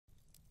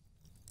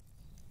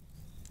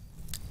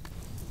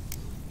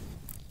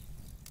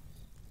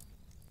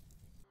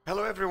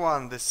Hello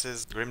everyone, this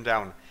is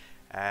Grimdown,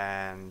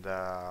 and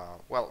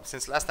well,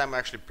 since last time we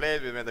actually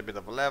played, we made a bit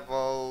of a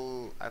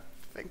level. I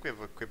think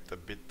we've equipped a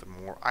bit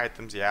more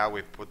items. Yeah,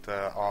 we put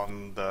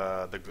on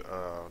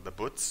the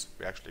boots.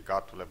 We actually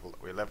got to level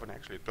 11,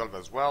 actually 12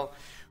 as well.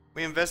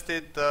 We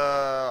invested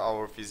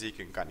our physique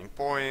and cunning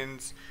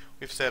points.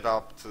 We've set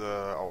up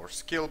our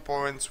skill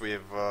points.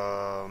 We've,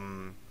 I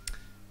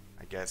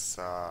guess,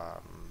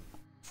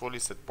 fully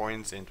set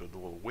points into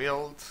dual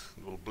wield,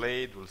 dual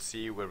blade. We'll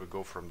see where we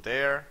go from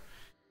there.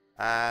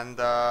 And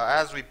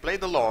as we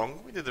played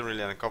along, we didn't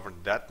really uncover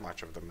that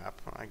much of the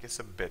map. I guess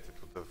a bit. It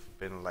would have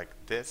been like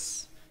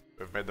this.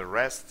 We've made the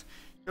rest.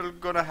 You're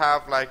gonna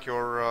have like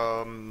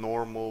your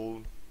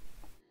normal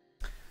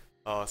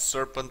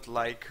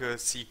serpent-like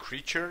sea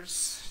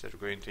creatures that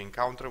you're going to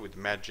encounter with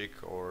magic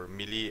or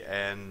melee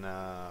and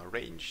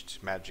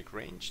magic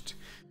ranged.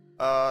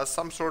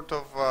 Some sort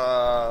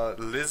of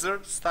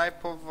lizards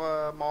type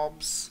of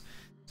mobs.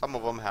 Some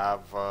of them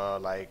have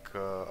like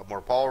a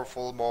more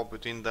powerful mob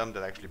between them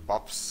that actually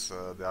buffs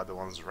the other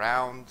ones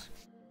around.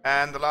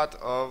 And a lot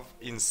of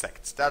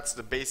insects. That's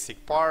the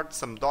basic part.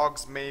 Some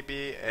dogs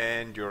maybe,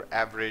 and your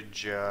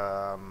average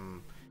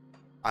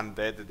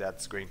undead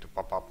that's going to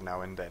pop up now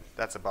and then.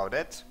 That's about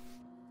it.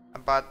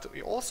 But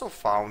we also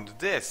found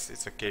this.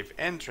 It's a cave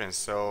entrance.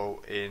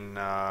 So in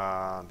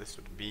this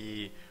would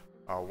be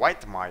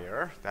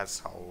Wightmire. That's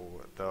how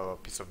the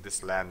piece of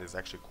this land is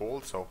actually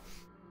called. So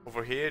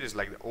over here is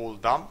like the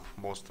old dump,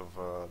 most of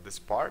this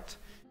part.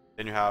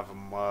 Then you have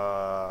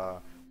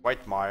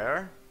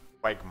Wightmire,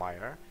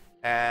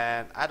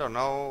 and I don't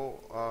know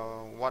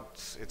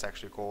what it's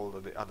actually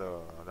called. The other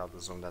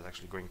zone that's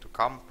actually going to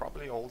come,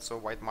 probably also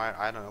Wightmire.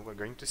 I don't know. We're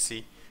going to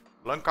see.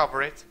 We'll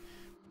uncover it.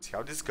 See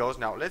how this goes.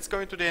 Now let's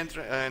go into the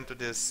into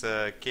this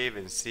cave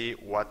and see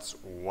what's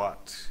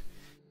what.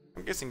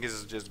 I'm guessing this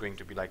is just going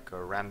to be like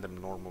a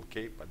random normal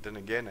cave, but then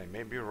again, I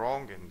may be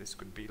wrong, and this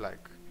could be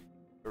like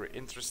very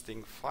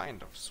interesting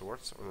find of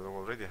sorts. We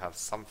already have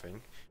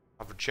something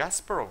of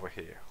Jasper over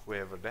here,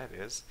 whoever that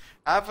is.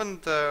 I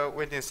haven't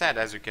went inside,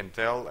 as you can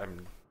tell.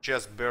 I'm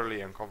just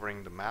barely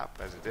uncovering the map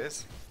as it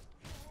is.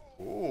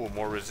 Ooh,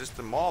 more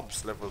resistant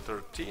mobs, level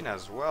 13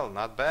 as well,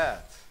 not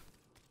bad.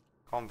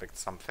 Convict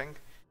something.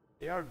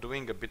 They are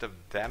doing a bit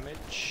of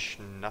damage,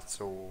 not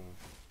so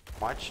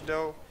much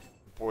though.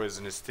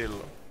 Poison is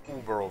still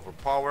uber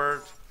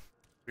overpowered.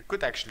 We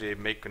could actually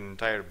make an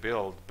entire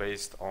build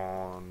based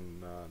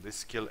on this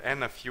skill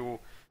and a few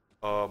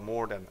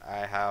more than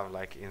I have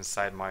like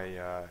inside my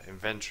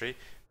inventory,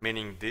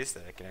 meaning this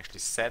that I can actually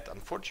set.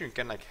 Unfortunately, you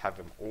can like have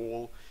them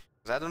all,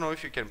 because I don't know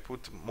if you can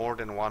put more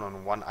than one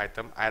on one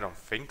item. I don't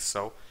think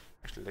so.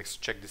 Actually, let's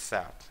check this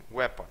out.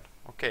 Weapon.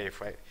 Okay,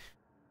 if I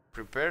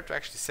prepare to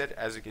actually set it,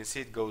 as you can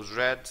see, it goes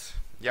red.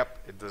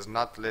 Yep, it does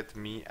not let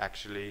me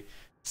actually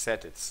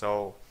set it.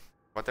 So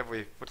whatever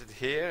we put it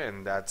here,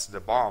 and that's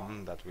the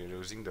bomb that we're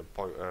using, the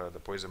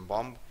poison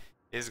bomb,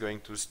 is going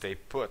to stay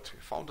put. We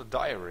found a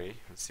diary.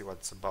 Let's see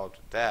what's about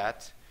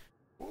that.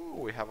 Ooh,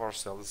 we have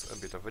ourselves a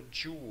bit of a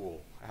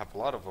jewel. I have a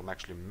lot of them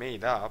actually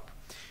made up.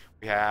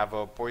 We have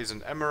a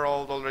poisoned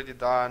emerald already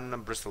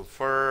done, bristle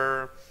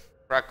fur,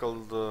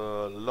 crackled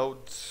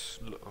loaded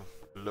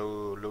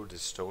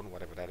stone,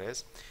 whatever that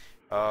is,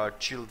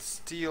 chilled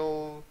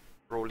steel,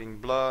 rolling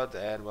blood,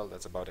 and well,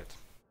 that's about it.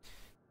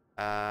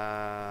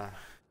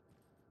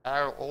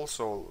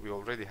 We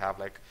already have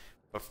like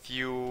a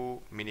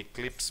few mini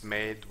clips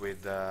made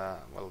with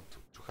well,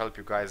 to help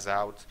you guys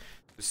out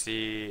to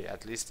see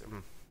at least.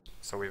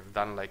 So we've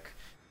done like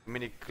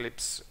mini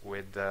clips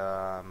with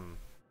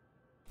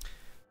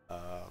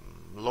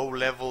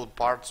low-level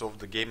parts of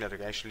the game that you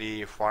can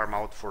actually farm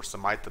out for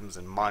some items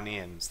and money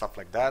and stuff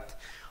like that.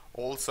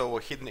 Also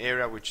a hidden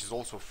area which is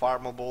also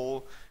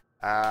farmable.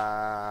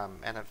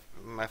 And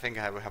I think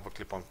I will have a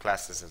clip on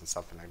classes and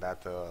something like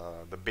that,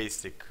 the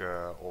basic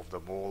of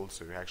them all,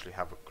 so you actually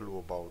have a clue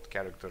about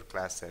character,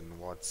 class, and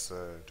what's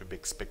to be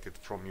expected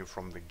from you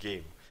from the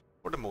game,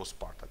 for the most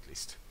part at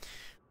least.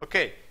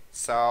 Okay,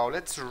 so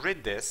let's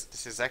read this.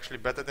 This is actually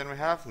better than we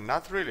have.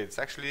 Not really, it's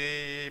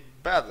actually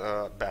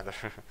better.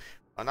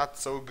 Not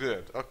so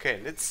good.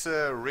 Okay, let's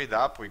read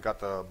up. We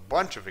got a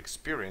bunch of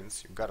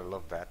experience, you gotta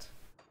love that.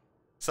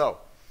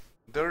 So,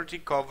 dirty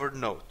covered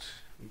note.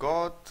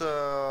 Got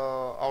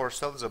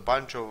ourselves a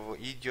bunch of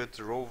idiot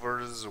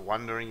rovers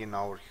wandering in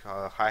our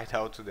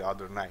hideout the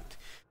other night.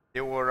 They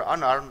were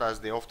unarmed,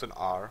 as they often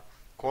are.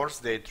 Of course,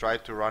 they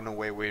tried to run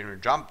away when we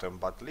jumped them,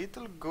 but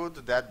little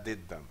good that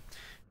did them.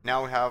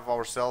 Now we have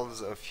ourselves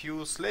a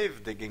few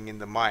slaves digging in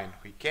the mine.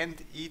 We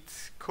can't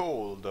eat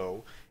coal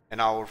though, and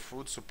our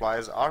food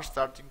supplies are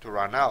starting to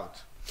run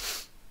out.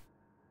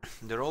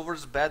 The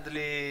rovers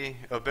barely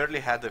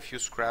had a few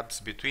scraps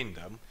between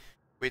them.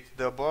 With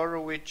the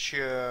Borowich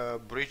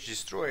bridge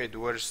destroyed,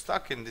 we're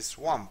stuck in this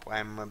swamp.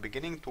 I'm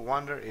beginning to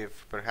wonder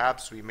if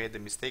perhaps we made a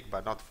mistake by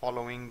not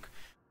following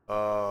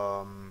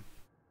Cronley's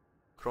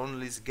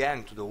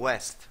gang to the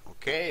west.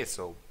 Okay,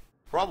 so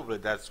probably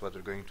that's what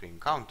we're going to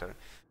encounter.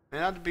 May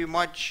not be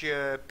much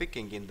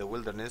picking in the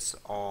wilderness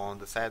on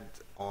the side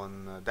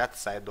on that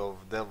side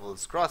of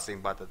Devil's Crossing,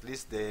 but at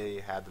least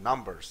they had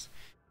numbers.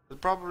 We'll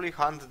probably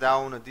hunt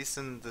down a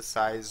decent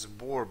size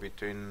boar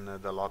between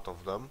the lot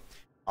of them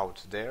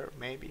out there,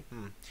 maybe.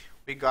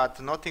 We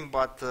got nothing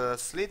but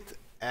slit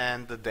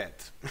and the dead.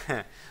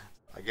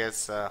 I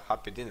guess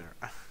happy dinner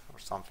or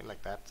something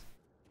like that.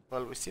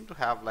 Well, we seem to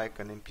have like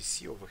an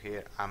NPC over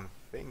here. I'm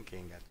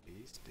thinking at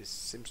least. This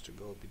seems to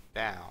go a bit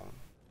down.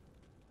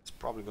 It's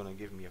probably gonna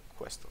give me a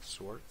quest of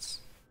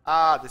sorts.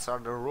 Ah, these are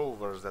the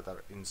rovers that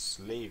are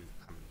enslaved,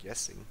 I'm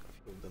guessing.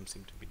 A few of them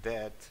seem to be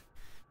dead.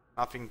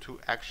 Nothing to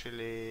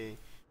actually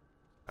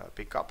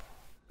pick up.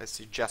 Let's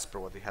see Jasper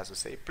what he has to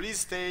say. Please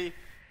stay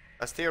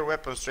your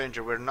weapon,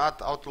 stranger. We're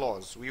not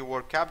outlaws. We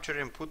were captured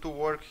and put to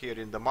work here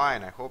in the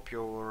mine. I hope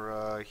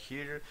you're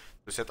here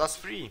to set us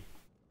free.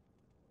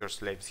 Your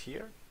slaves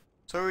here?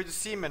 So it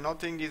seems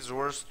nothing is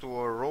worse to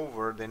a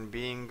rover than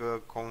being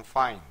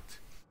confined.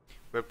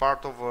 We're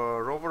part of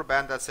a rover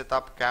band that set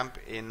up camp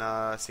in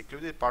a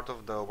secluded part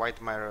of the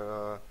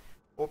Wightmire,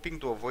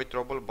 hoping to avoid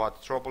trouble,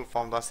 but trouble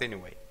found us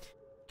anyway.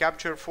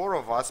 Captured 4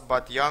 of us,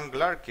 but young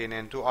Larkin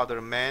and 2 other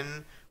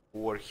men who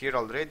were here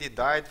already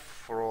died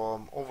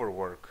from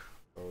overwork.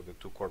 So the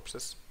 2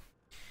 corpses.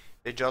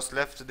 They just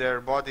left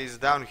their bodies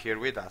down here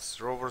with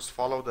us. Rovers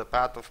follow the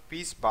path of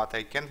peace, but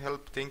I can't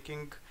help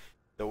thinking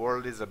the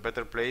world is a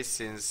better place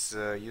since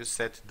you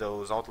set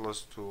those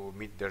outlaws to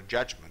meet their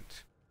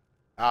judgment.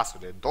 Ah, so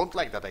they don't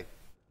like that I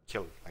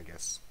kill, I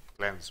guess.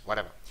 Cleanse,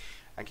 whatever.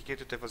 I can get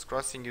to Devil's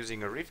Crossing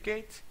using a rift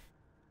gate.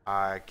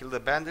 I kill the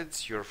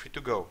bandits, you're free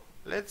to go.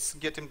 Let's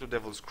get him to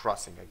Devil's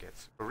Crossing, I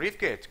guess. A rift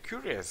gate,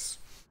 curious.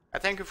 I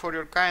thank you for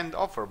your kind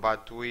offer,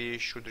 but we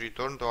should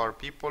return to our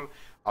people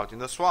out in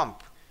the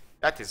swamp.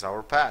 That is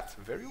our path.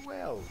 Very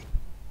well.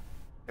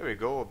 There we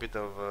go, a bit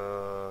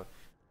of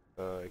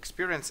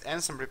experience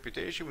and some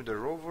reputation with the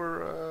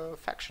rover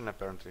faction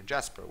apparently.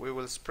 Jasper, we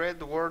will spread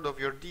the word of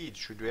your deeds.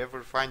 Should you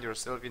ever find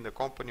yourself in the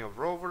company of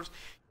rovers,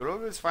 you'll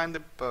always find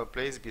a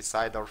place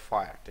beside our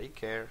fire. Take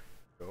care.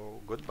 Go.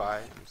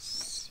 Goodbye. And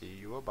see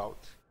you about.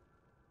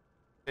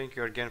 Thank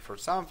you again for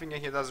something,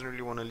 and he doesn't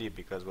really want to leave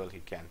because, well, he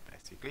can't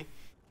basically.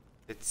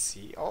 Let's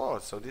see. Oh,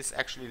 so this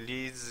actually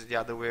leads the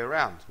other way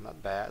around.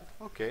 Not bad.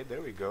 Okay,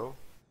 there we go.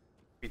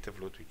 Bit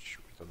of loot which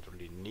we don't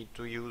really need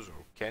to use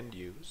or can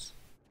use.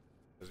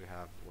 Because we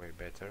have way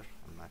better,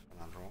 unless I'm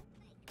not wrong.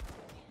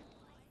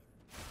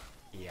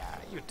 Yeah,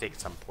 you take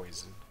some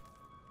poison.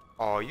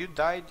 Oh, you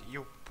died?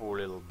 You poor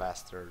little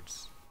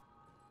bastards.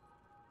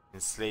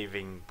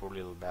 Enslaving poor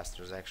little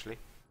bastards, actually.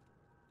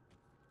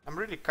 I'm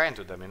really kind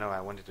to them, you know. I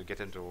wanted to get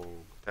into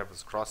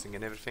Devil's Crossing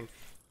and everything.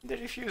 They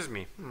refuse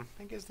me.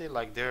 I guess they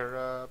like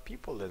their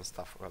people and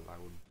stuff. Well,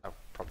 I'd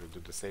probably do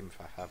the same if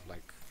I have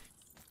like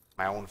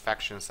my own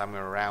faction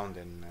somewhere around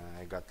and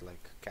I got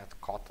like cat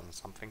caught on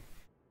something.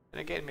 And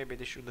again, maybe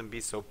they shouldn't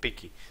be so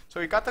picky. So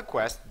we got a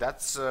quest,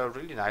 that's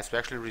really nice. We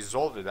actually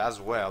resolved it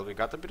as well. We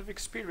got a bit of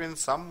experience,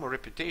 some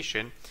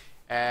reputation,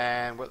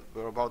 and well,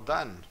 we're about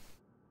done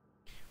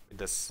with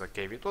this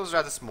cave. It was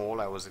rather small.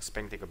 I was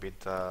expecting a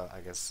bit, I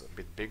guess, a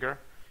bit bigger.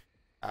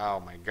 Oh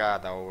my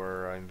god,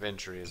 our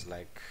inventory is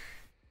like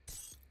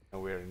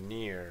nowhere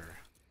near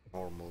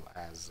normal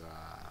as,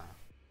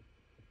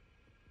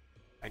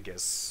 I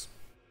guess,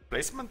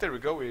 placement. There we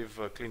go, we've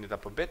cleaned it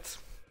up a bit.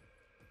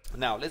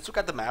 Now, let's look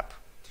at the map.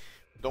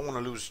 Don't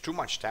want to lose too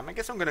much time. I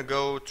guess I'm gonna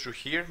go through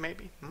here,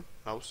 maybe.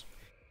 Knows?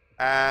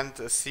 And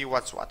see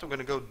what's what. I'm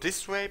gonna go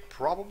this way,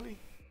 probably.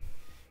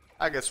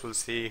 I guess we'll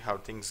see how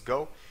things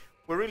go.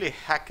 We're really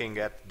hacking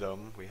at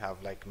them. We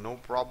have like no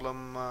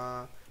problem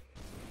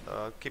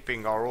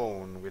keeping our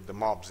own with the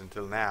mobs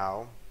until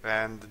now.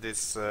 And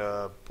this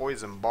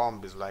poison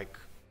bomb is like,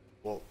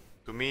 well,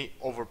 to me,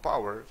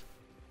 overpowered.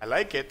 I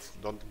like it.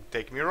 Don't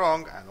take me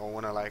wrong. I don't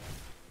wanna like,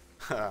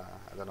 I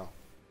don't know.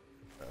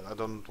 I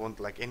don't want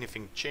like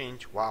anything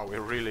change. Wow, we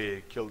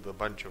really killed a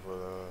bunch of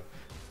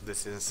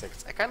these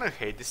insects. I kind of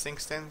hate these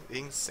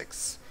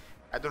insects.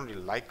 I don't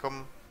really like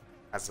them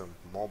as a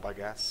mob, I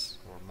guess,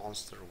 or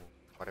monster, or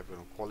whatever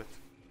you call it.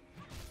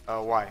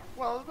 Why?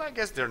 Well, I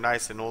guess they're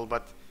nice and all,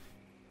 but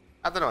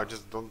I don't know. I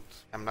just don't.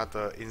 I'm not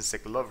an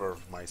insect lover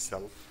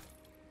myself.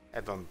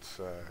 I don't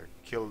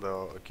kill the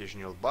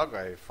occasional bug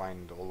I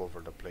find all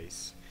over the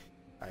place.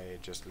 I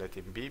just let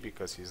him be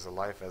because he's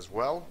alive as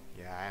well.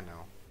 Yeah, I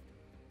know.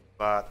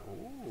 But,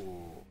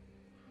 ooh,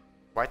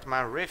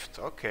 Wightmire Rift,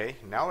 okay,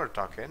 now we're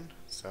talking.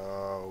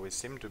 So we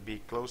seem to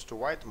be close to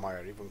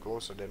Wightmire, even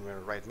closer than we're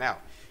right now,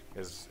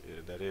 because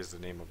that is the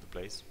name of the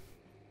place.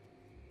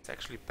 Let's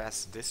actually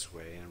pass this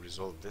way and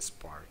resolve this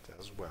part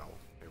as well.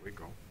 There we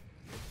go.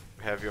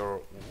 We have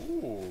your,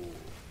 ooh,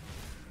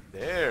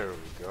 there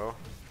we go.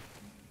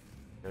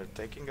 They're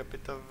taking a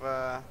bit of,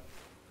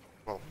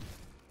 well,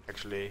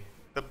 actually,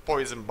 the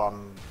poison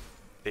bomb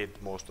did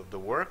most of the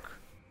work.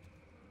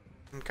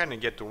 I kind of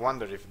get to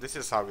wonder if this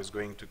is how it's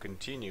going to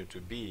continue to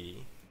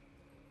be.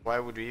 Why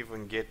would we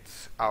even get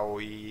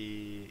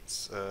AoE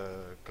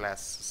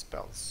class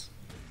spells?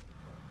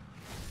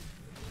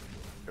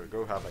 There we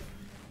go, have like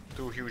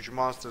 2 huge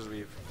monsters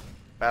with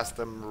past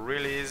them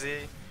really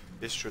easy.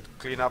 This should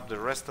clean up the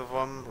rest of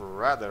them.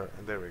 Rather,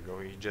 there we go.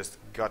 He just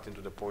got into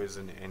the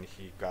poison and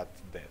he got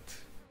dead.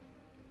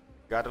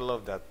 Gotta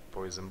love that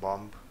poison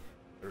bomb.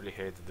 I really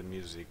hated the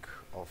music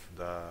of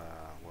the,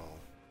 well,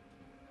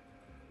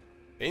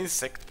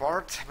 insect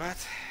part,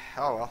 but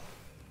oh well.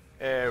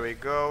 There we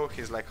go.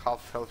 He's like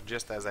half health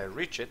just as I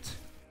reach it.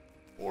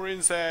 More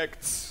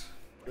insects.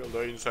 Kill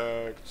the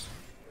insects.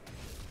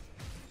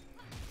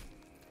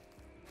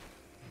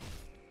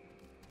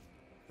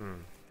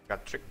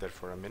 Got tricked there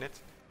for a minute.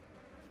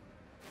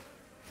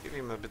 Give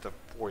him a bit of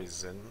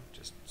poison,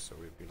 just so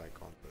we'll be like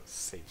on the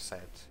safe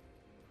side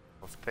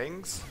of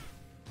things.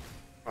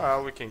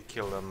 Well, we can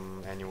kill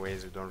them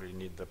anyways, we don't really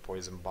need the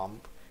poison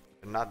bomb.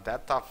 They're not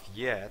that tough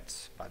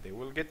yet, but they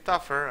will get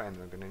tougher and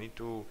we're gonna need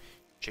to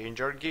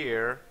change our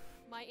gear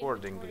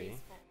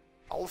accordingly.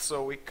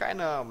 Also, we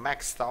kinda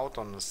maxed out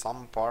on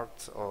some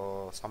parts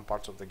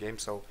of the game,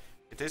 so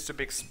it is to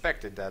be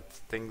expected that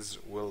things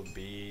will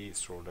be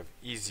sort of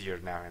easier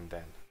now and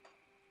then.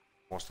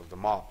 Most of the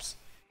mobs.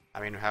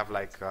 I mean, we have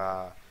like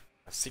a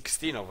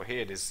 16 over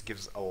here. This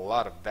gives a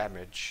lot of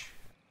damage.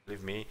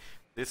 Believe me.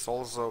 This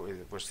also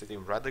was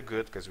sitting rather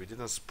good because we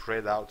didn't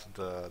spread out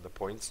the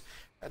points.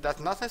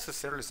 That's not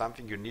necessarily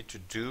something you need to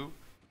do.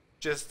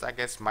 Just, I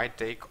guess, my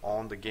take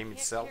on the game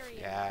itself.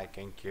 Yeah, I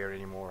can't care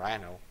anymore. I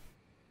know.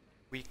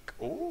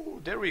 Oh,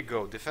 there we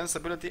go.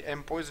 Defensibility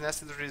and poison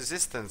acid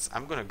resistance.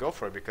 I'm gonna go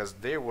for it because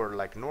they were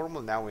like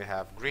normal. Now we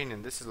have green,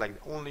 and this is like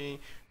the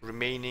only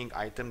remaining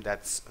item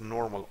that's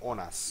normal on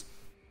us.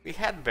 We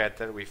had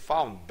better, we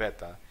found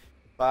better,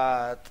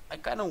 but I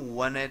kind of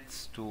wanted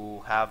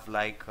to have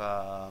like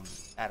I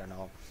don't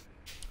know,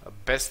 a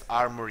best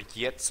armor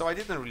yet, so I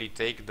didn't really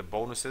take the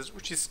bonuses,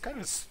 which is kind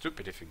of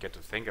stupid if you get to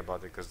think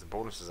about it, because the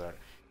bonuses are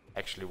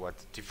actually what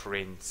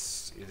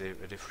differentiates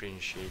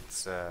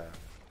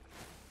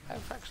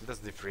actually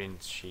doesn't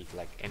differentiate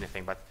like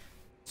anything, but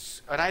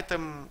an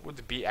item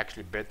would be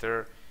actually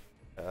better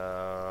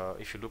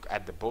if you look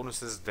at the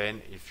bonuses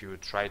than if you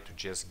try to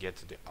just get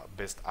the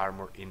best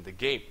armor in the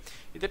game.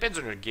 It depends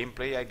on your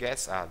gameplay, I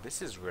guess.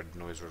 This is where the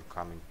noise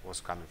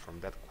was coming from.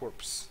 That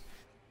corpse,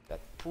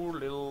 that poor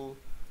little,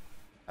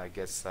 I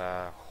guess,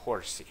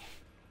 horsey,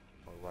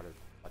 or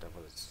whatever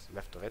is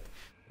left of it.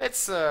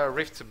 Let's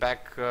rift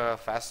back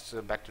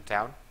fast back to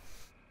town.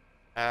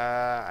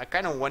 I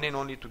kind of went in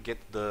only to get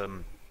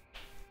the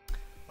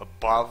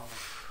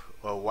above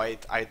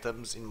white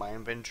items in my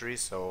inventory,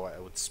 so I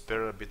would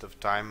spare a bit of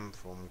time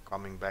from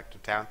coming back to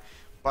town.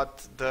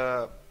 But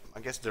I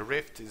guess the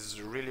rift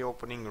is really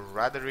opening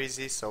rather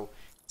easy, so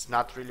it's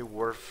not really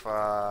worth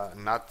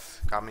not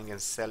coming and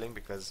selling,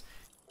 because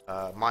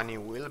money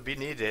will be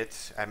needed.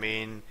 I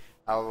mean,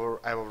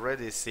 I've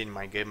already seen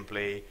my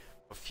gameplay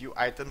a few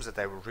items that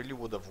I really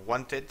would have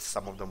wanted.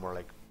 Some of them were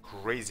like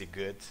crazy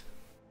good.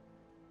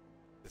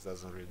 This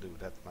doesn't really do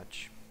that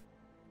much.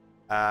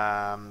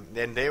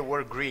 Then they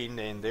were green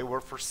and they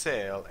were for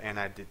sale, and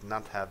I did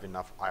not have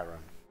enough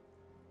iron.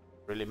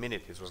 Really mean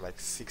it, it was like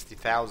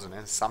 60,000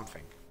 and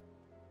something.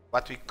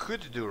 What we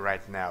could do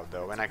right now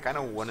though, and I kind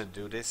of want to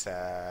do this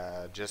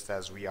just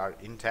as we are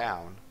in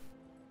town.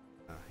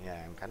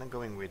 Yeah, I'm kind of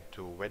going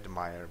to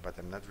Wightmire, but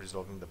I'm not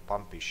resolving the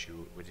pump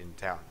issue within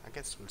town. I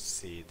guess we'll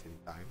see it in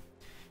time.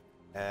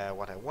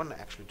 What I want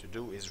actually to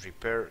do is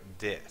repair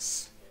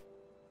this.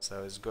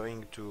 So it's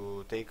going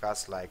to take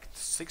us like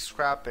 6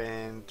 scrap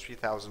and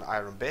 3,000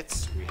 iron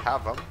bits. We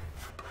have them,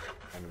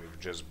 and we've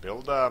just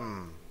built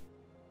them.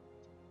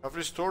 I've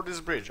restored this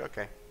bridge.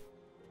 Okay.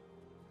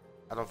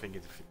 I don't think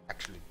it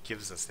actually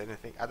gives us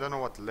anything. I don't know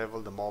what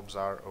level the mobs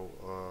are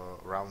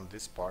around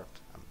this part.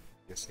 I'm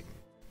guessing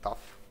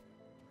tough.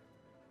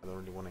 I don't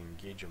really want to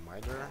engage them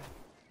either.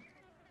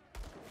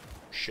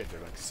 Shit, they're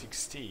like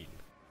 16.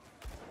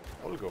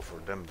 I'll go for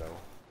them though.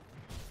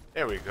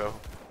 There we go.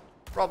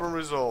 Problem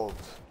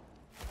resolved.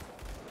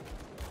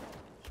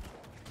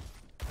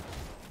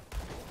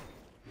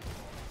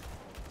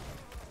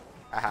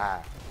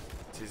 Haha.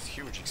 This is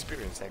huge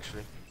experience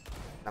actually.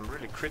 I'm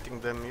really critting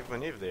them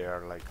even if they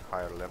are like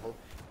higher level.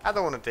 I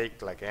don't want to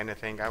take like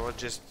anything. I was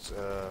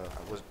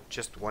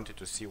just wanted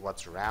to see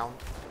what's around.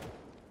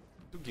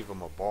 To give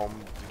them a bomb,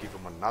 to give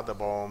them another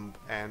bomb,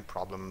 and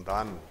problem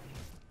done.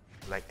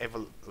 Like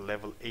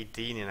level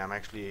 18, and I'm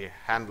actually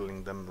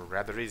handling them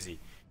rather easy.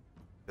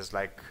 There's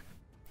like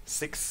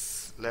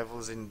 6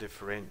 levels in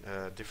different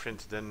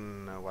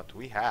than what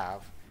we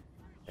have,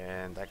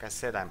 and like I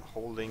said, I'm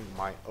holding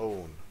my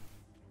own.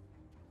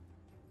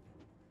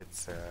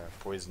 Let's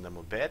poison them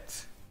a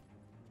bit,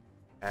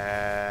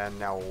 and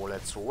now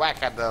let's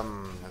whack at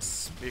them.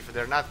 If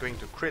they're not going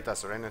to crit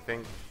us or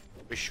anything,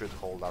 we should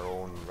hold our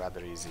own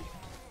rather easy.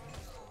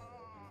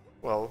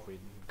 Well, we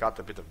got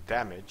a bit of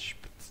damage,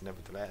 but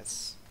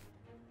nevertheless.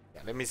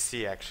 Yeah, let me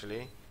see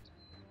actually.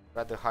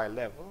 Rather high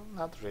level,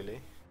 not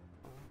really.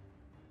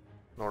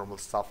 Normal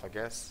stuff, I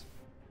guess.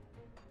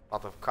 A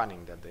lot of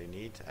cunning that they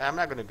need. I'm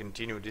not going to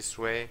continue this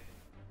way.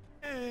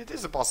 It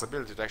is a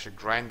possibility to actually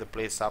grind the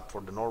place up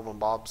for the normal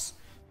mobs.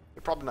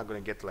 You're probably not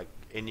going to get like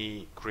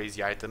any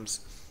crazy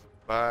items.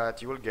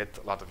 but you will get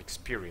a lot of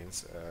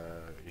experience.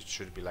 It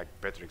should be like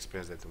better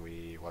experience than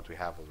what we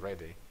have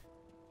already.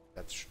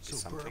 That should be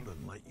something.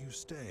 Suburban let you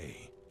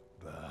stay.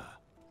 Bah,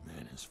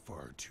 man is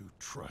far too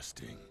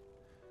trusting.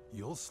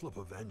 You'll slip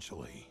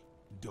eventually.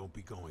 Don't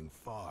be going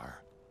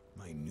far.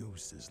 My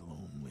noose is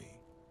lonely.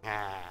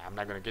 Ah, I'm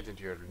not gonna get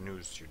into your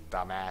noose, you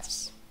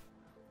dumbass.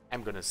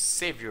 I'm gonna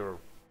save your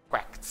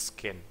cracked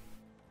skin.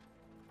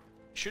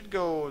 Should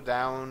go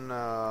down,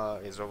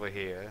 is over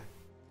here.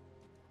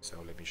 So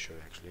let me show you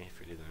actually, if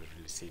you didn't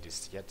really see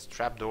this yet.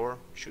 Trapdoor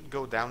should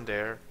go down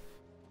there.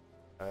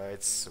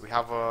 We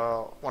have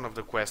one of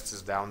the quests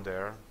is down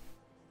there.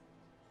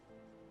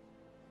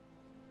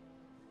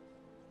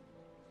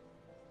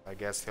 I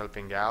guess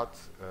helping out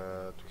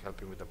to help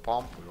him with the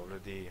pump. We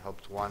already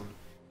helped one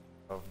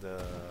of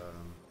the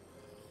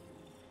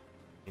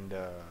in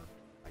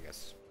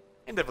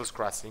Devil's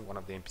Crossing, one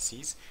of the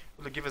NPCs.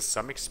 Will give us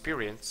some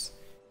experience.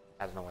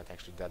 I don't know what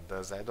actually that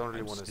does. I don't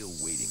really want to.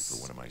 Still waiting for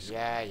one of my.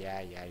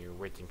 Yeah. You're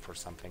waiting for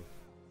something.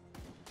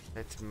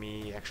 Let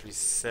me actually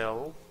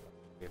sell.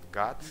 We've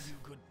got. Give you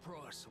a good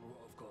price on what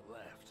I've got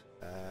left.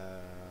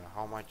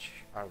 How much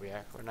are we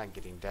at? We're not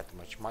getting that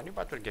much money,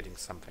 but we're getting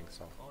something.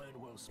 So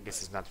I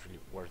guess it's not really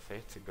worth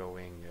it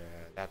going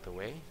that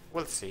way.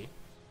 We'll see.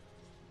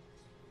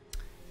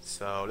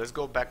 So let's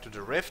go back to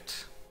the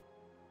rift.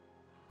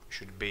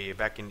 Should be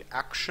back in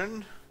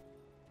action.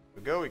 Here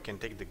we go. We can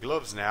take the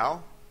gloves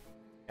now.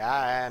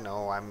 Yeah, I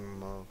know.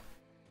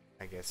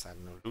 I guess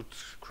I'm loot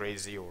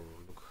crazy or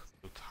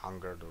loot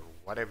hungered or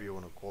whatever you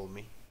want to call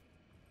me.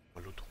 A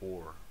loot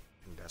whore.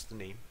 I think that's the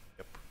name.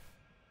 Yep.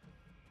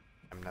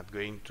 I'm not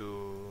going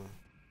to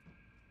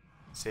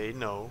say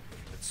no.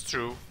 It's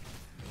true.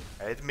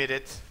 I admit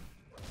it.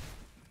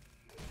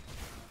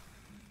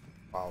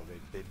 Wow,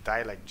 they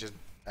die like just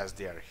as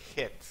they are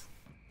hit.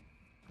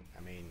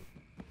 I mean,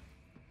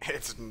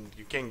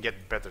 you can't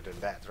get better than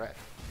that, right?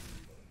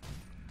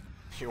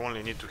 You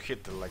only need to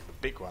hit the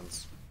big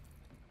ones.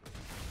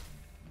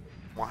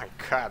 My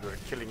god, we're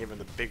killing even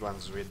the big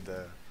ones with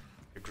the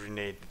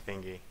grenade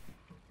thingy.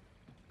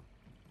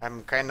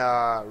 I'm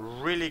kinda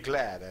really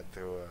glad that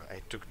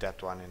I took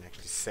that one and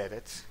actually said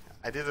it.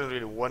 I didn't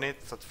really want it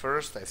at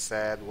first. I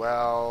said,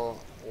 well,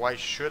 why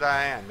should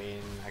I? I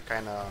mean, I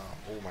kinda,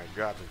 oh my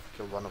god, I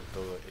killed one of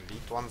the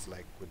elite ones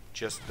like with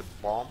just the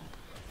bomb.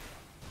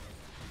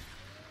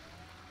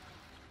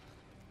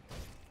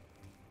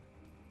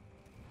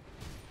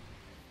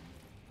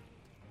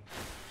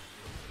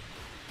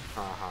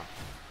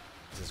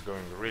 This is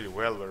going really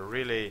well. We're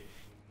really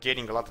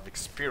getting a lot of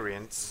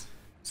experience,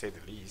 to say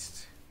the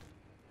least.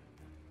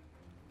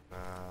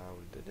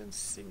 We didn't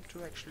seem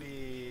to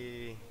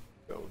actually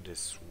go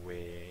this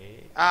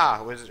way.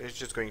 It's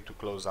just going to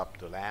close up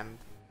the land.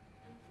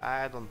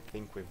 I don't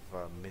think we've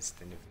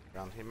missed anything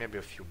around here. Maybe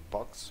a few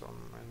bugs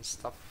and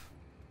stuff.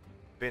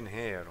 Been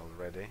here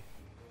already.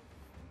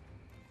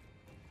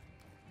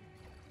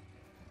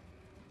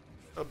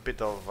 A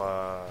bit of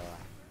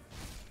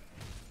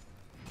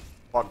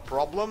bug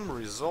problem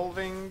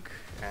resolving,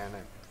 and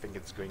I think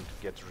it's going to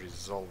get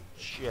resolved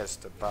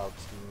just about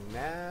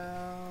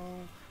now.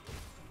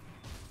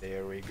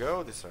 There we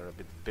go. These are a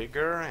bit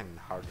bigger and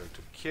harder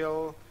to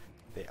kill.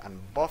 They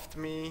unbuffed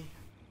me.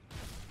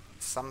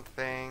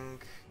 Something.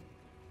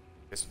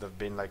 This would have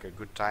been like a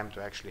good time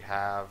to actually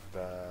have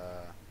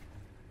the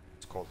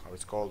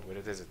what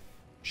is it?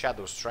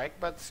 Shadow Strike,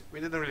 but we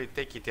didn't really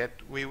take it yet.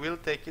 We will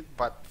take it,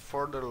 but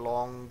further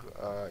along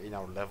in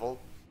our level.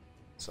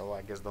 So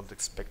I guess don't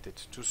expect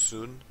it too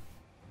soon.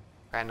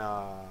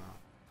 Kinda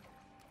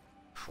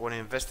want to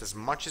invest as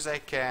much as I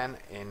can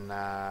in the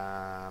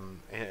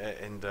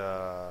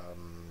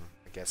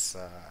I guess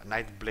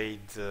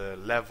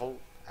Nightblade level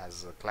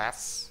as a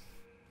class.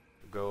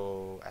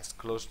 Go as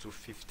close to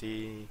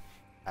 15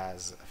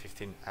 as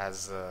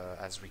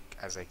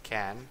I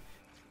can,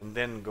 and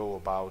then go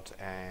about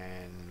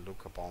and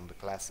look upon the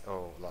class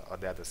or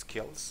the other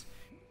skills.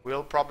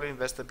 We'll probably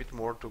invest a bit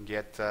more to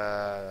get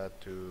to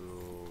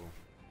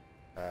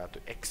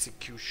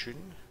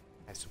execution,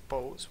 I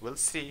suppose. We'll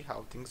see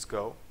how things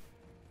go.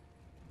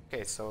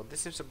 Okay, so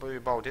this seems to be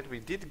about it. We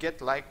did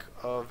get like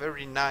a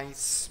very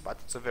nice, but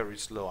it's a very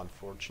slow,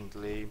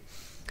 unfortunately,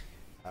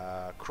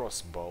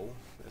 crossbow.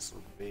 This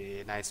would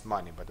be nice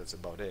money, but that's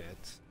about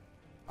it.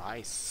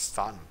 Nice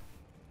stun.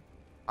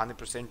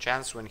 100%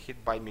 chance when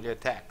hit by melee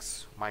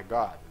attacks. My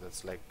god,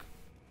 that's like,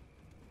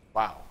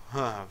 wow.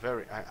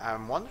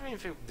 I'm wondering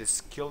if the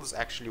skills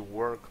actually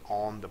work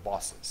on the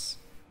bosses.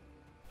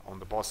 On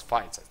the boss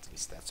fights, at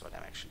least. That's what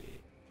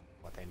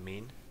I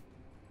mean.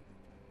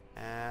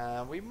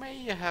 We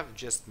may have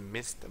just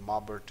missed a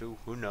mob or two.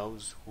 Who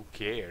knows? Who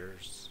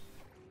cares?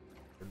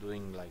 We're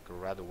doing like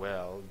rather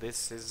well.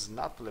 This is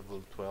not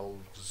level 12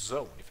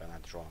 zone, if I'm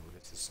not wrong.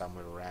 This is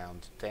somewhere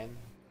around 10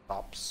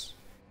 tops.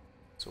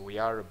 So we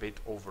are a bit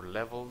over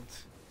leveled.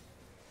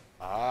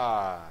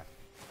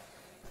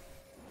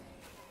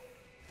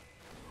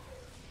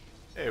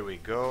 There we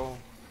go.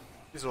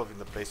 Dissolving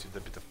the place with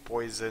a bit of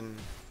poison.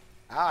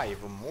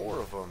 Even more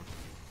of them.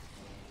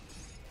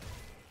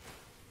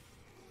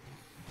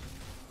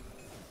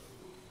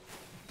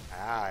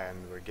 Ah,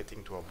 and we're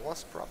getting to a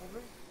boss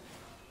probably.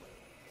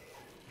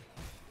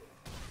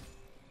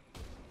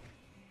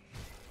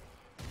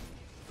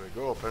 There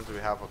we go, apparently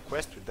we have a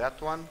quest with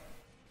that one.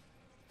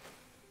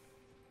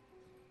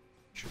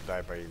 Should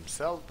die by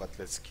himself, but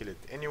let's kill it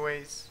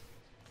anyways.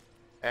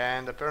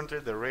 And apparently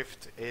the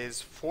rift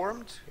is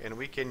formed and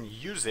we can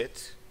use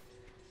it.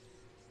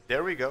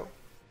 There we go.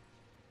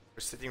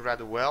 We're sitting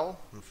rather well.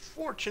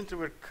 Unfortunately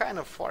we're kind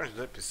of far into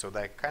the episode.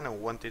 I kind of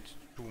wanted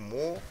to do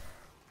more.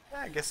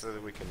 I guess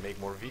we can make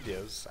more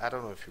videos. I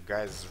don't know if you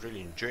guys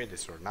really enjoy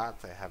this or not.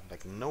 I have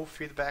like no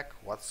feedback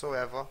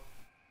whatsoever.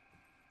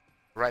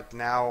 Right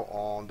now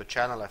on the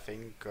channel I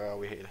think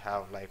we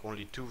have like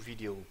only 2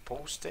 videos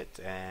posted,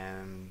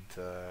 and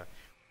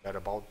we're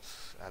about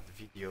at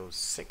video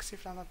 6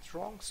 if I'm not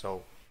wrong,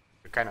 so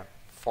we're kind of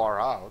far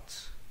out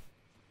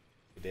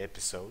with the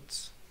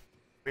episodes.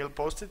 We'll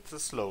post it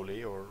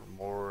slowly or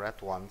more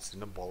at once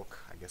in a bulk.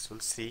 I guess we'll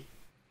see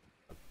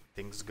how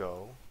things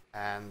go,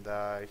 and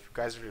if you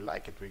guys really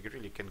like it we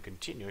really can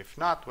continue. If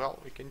not, well,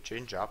 we can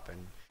change up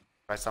and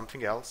try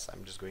something else.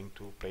 I'm just going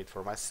to play it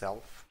for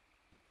myself.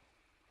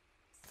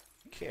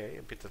 Okay,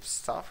 a bit of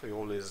stuff. We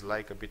always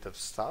like a bit of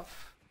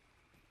stuff.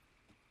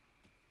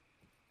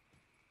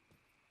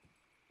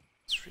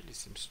 This really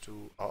seems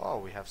to... Oh,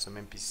 we have some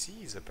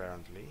NPCs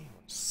apparently.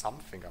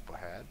 Something up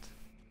ahead.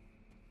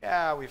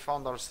 Yeah, we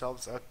found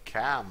ourselves a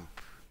camp.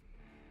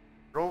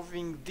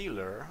 Roving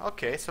dealer.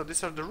 Okay, so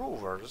these are the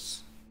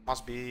rovers.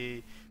 Must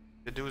be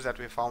the dudes that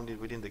we found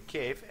within the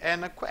cave.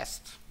 And a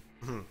quest.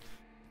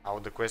 How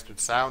the quest would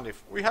sound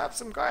if we have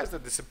some guys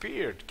that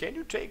disappeared. Can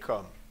you take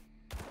them?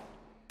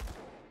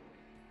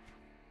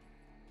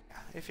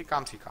 If he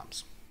comes, he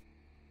comes.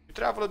 You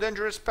travel a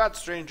dangerous path,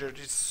 stranger.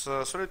 This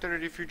solitary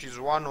refuge is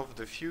one of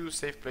the few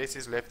safe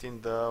places left in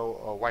the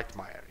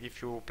Wightmire.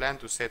 If you plan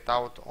to set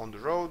out on the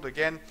road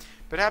again,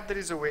 perhaps there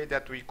is a way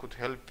that we could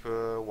help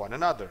one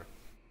another.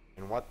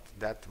 And what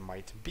that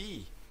might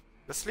be.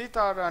 The Sleet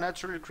are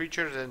natural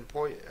creatures and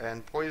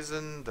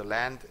poison the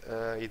land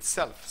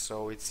itself,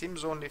 so it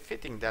seems only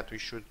fitting that we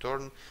should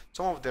turn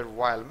some of their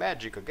wild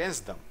magic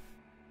against them.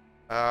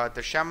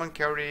 The shaman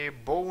carry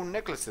bone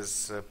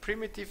necklaces,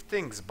 primitive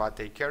things, but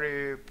they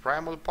carry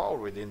primal power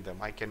within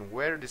them. I can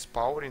weave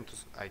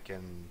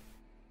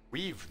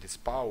this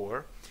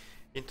power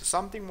into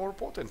something more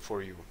potent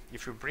for you.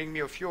 If you bring me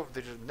a few of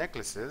the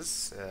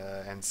necklaces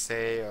and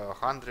say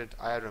 100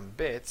 iron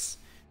bits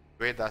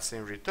to aid us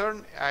in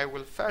return, I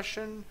will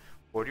fashion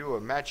for you a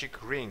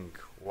magic ring.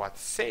 What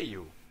say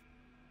you?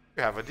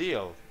 We have a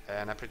deal,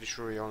 and I'm pretty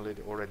sure we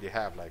already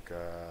have like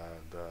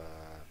the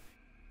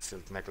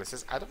silk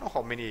necklaces. I don't know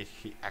how many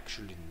he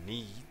actually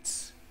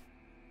needs.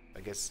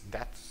 I guess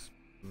that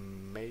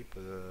may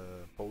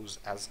pose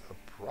as a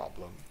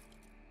problem.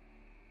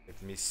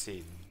 Let me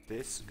see.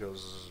 This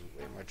goes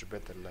way much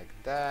better like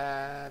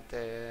that,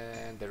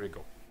 and there we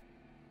go.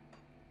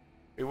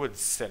 We would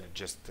sell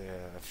just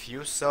a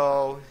few,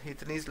 so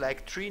it needs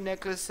like 3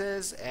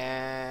 necklaces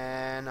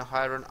and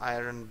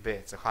iron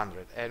bits,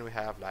 100, and we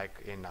have like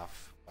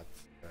enough, but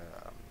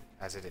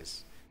as it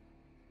is.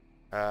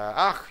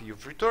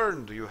 You've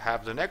returned. You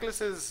have the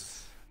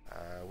necklaces.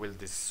 Will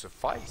this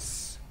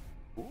suffice?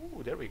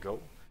 Ooh, there we go.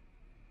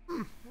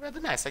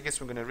 Rather nice. I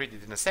guess we're gonna read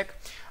it in a sec.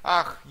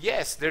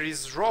 Yes, there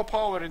is raw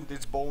power in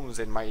these bones,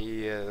 and my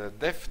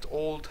deft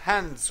old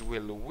hands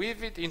will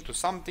weave it into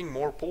something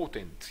more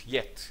potent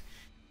yet.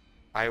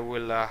 I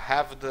will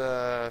have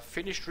the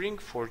finished ring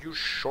for you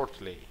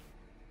shortly.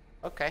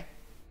 Okay.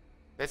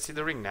 Let's see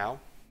the ring now.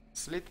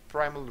 Slit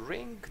primal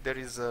ring. There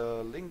is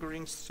a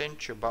lingering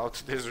stench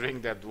about this ring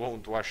that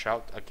won't wash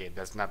out. Okay,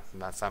 that's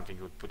not something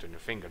you would put on your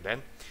finger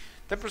then.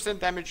 10%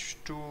 damage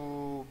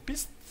to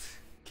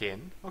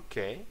beastkin.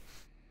 Okay.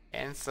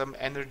 And some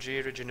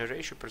energy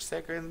regeneration per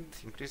second.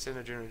 Increase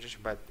energy regeneration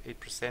by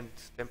 8%,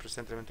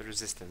 10% elemental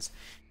resistance.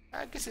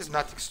 I guess it's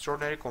not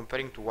extraordinary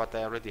comparing to what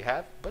I already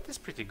have, but it's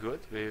pretty good.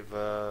 We've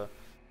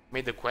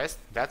made the quest.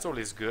 That's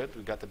always good.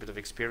 We got a bit of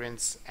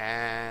experience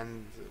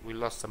and we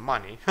lost some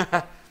money.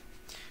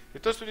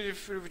 It also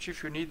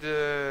if you need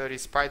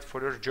respite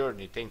for your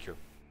journey. Thank you.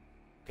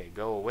 Okay,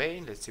 go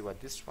away. Let's see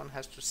what this one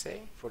has to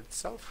say for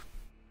itself.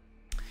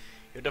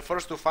 You're the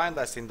first to find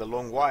us in the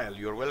long while.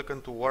 You're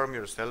welcome to warm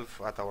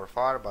yourself at our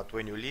fire, but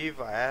when you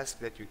leave, I ask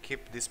that you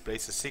keep this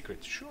place a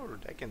secret. Sure,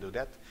 I can do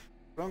that.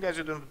 As long as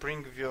you don't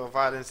bring your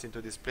violence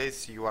into this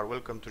place, you are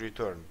welcome to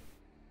return.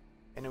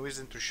 Any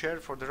wisdom to share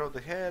for the road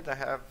ahead? I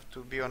have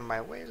to be on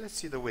my way. Let's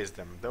see the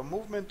wisdom. The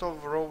movement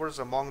of rovers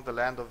among the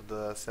land of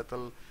the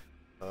settled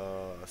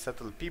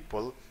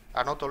people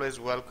are not always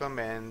welcome,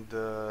 and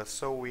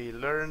so we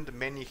learned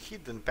many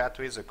hidden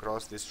pathways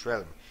across this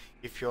realm.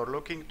 If you're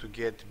looking to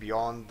get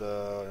beyond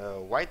the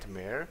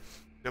Wightmire,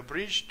 the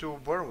bridge to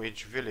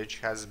Burnwich village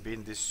has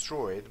been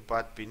destroyed,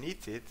 but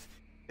beneath it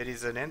there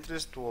is an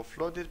entrance to a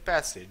flooded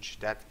passage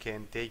that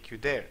can take you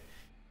there.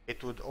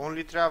 It would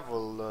only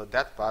travel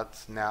that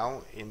path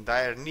now in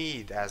dire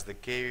need, as the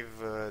cave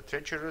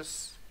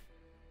treacherous,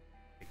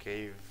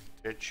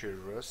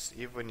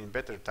 even in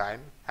better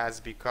time, has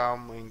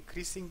become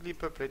increasingly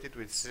populated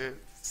with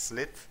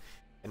slit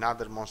and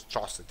other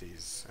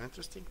monstrosities. An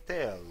interesting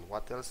tale.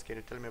 What else can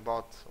you tell me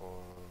about?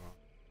 Or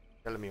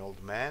tell me,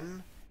 old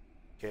man.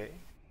 Okay.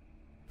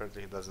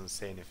 Apparently he doesn't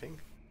say anything.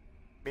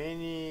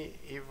 Many,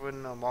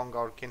 even among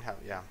our kin, have,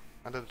 yeah.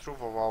 And the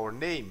truth of our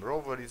name.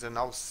 Rover is an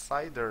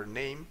outsider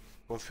name,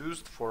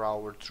 confused for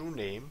our true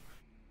name,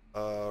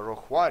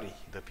 Rohwari,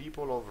 the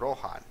people of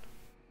Rohan.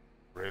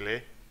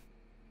 Really?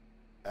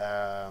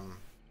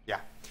 Yeah.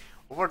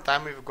 Over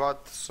time we've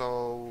got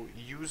so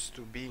used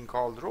to being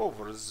called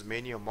rovers,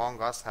 many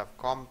among us have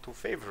come to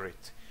favor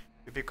it.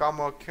 We become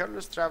a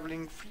careless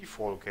traveling free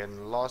folk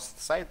and lost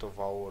sight of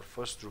our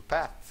first true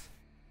path.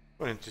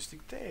 An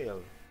interesting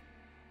tale.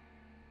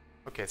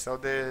 Okay, so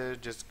they're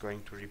just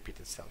going to repeat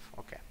itself.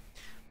 Okay.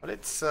 Well,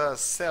 let's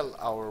sell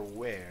our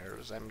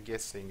wares. I'm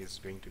guessing it's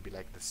going to be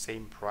like the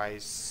same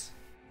price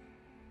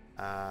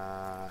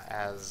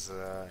as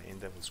in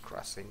Devil's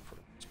Crossing for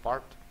this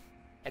part.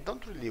 I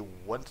don't really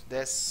want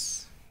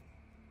this.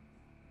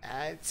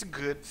 It's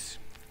good,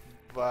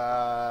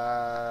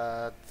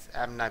 but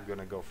I'm not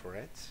gonna go for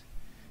it.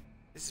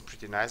 This is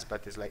pretty nice,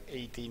 but it's like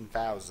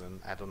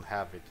 18,000. I don't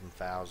have it in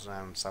thousand.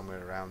 I'm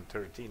somewhere around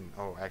 13.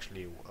 Oh,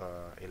 actually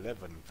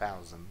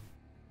 11,000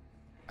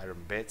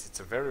 iron bits. It's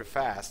very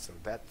fast, so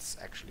that's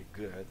actually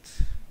good.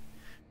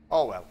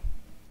 Oh well,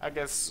 I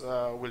guess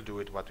we'll do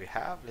it what we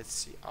have. Let's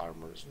see,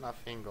 armors,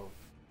 nothing of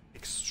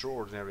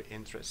extraordinary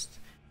interest.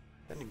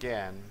 Then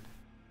again,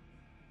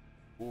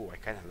 ooh, I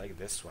kind of like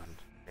this one.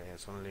 Okay,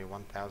 it's only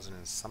 1,000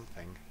 and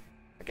something.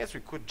 I guess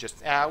we could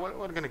just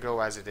we're gonna go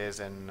as it is,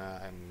 and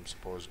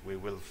suppose we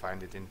will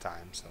find it in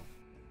time. So,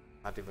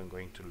 not even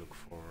going to look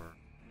for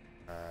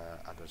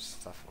other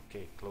stuff.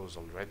 Okay, close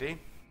already.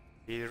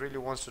 He really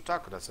wants to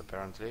talk with us,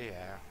 apparently.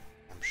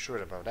 I'm sure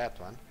about that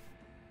one.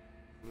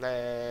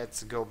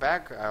 Let's go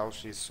back. I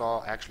actually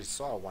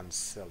saw one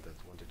cell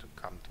that wanted to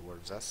come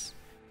towards us.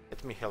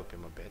 Let me help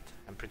him a bit.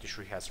 I'm pretty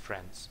sure he has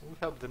friends. We'll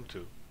help them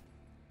too.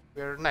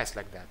 We're nice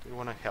like that. We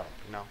want to help,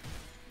 you know.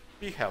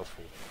 Be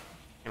helpful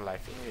in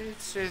life.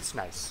 It's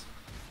nice.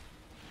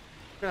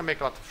 We're gonna make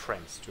a lot of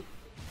friends too.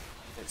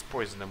 Let's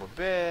poison them a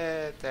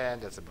bit,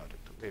 and that's about it.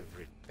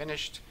 We've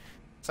finished.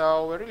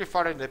 So we're really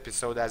far in the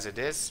episode as it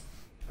is.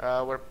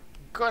 We're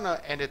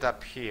gonna end it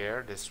up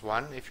here, this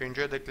one. If you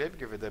enjoyed the clip,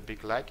 give it a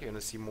big like. You're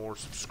gonna see more,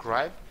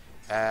 subscribe.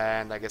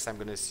 And I guess I'm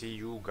gonna see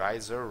you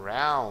guys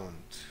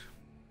around.